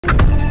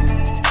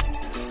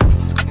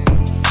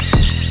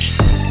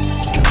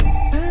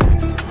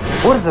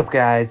What is up,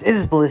 guys? It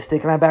is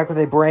Ballistic, and I'm back with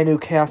a brand new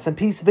Chaos and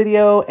Peace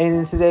video. And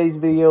in today's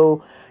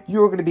video,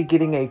 you're going to be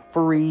getting a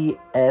free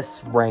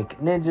S rank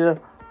ninja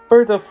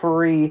for the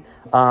free.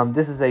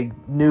 This is a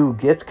new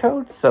gift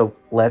code, so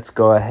let's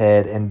go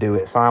ahead and do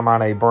it. So I'm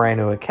on a brand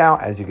new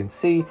account. As you can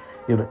see,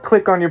 you want to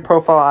click on your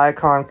profile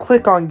icon,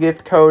 click on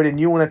gift code, and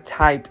you want to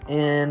type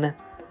in.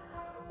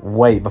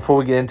 Wait, before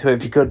we get into it,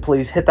 if you could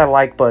please hit that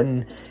like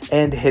button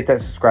and hit that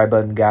subscribe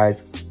button,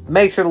 guys.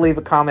 Make sure to leave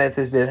a comment if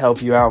this did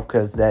help you out,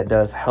 because that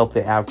does help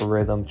the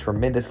algorithm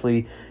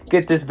tremendously.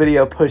 Get this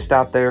video pushed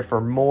out there for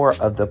more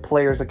of the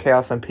players of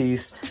Chaos and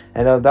Peace,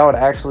 and that would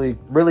actually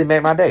really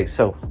make my day.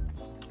 So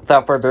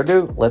without further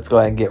ado, let's go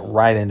ahead and get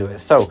right into it.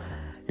 So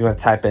you want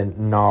to type in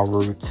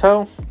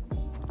Naruto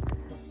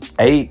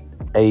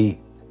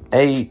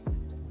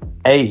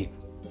 888.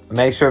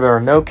 Make sure there are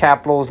no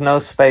capitals, no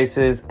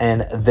spaces,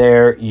 and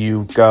there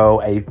you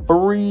go. A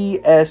free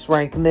S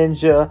rank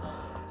ninja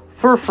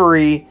for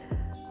free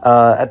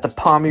at the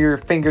palm of your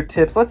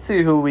fingertips. Let's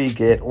see who we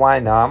get. Why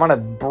not? I'm on a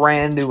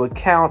brand new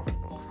account.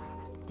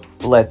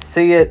 Let's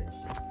see it.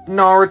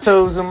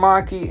 Naruto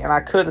Uzumaki, and I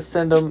could have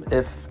sent him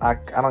if I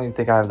don't even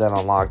think I have that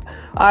unlocked.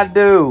 I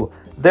do.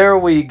 There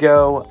we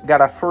go.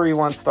 Got a free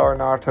 1-star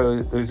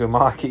Naruto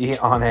Uzumaki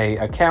on a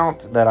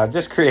account that I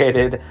just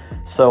created.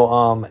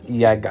 So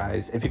yeah,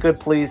 guys, if you could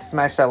please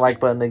smash that like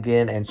button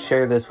again and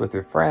share this with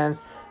your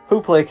friends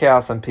who play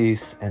Chaos and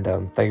Peace. And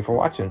thank you for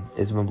watching.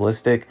 It's been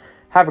Ballistic.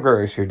 Have a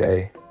great rest of your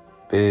day.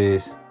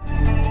 Peace.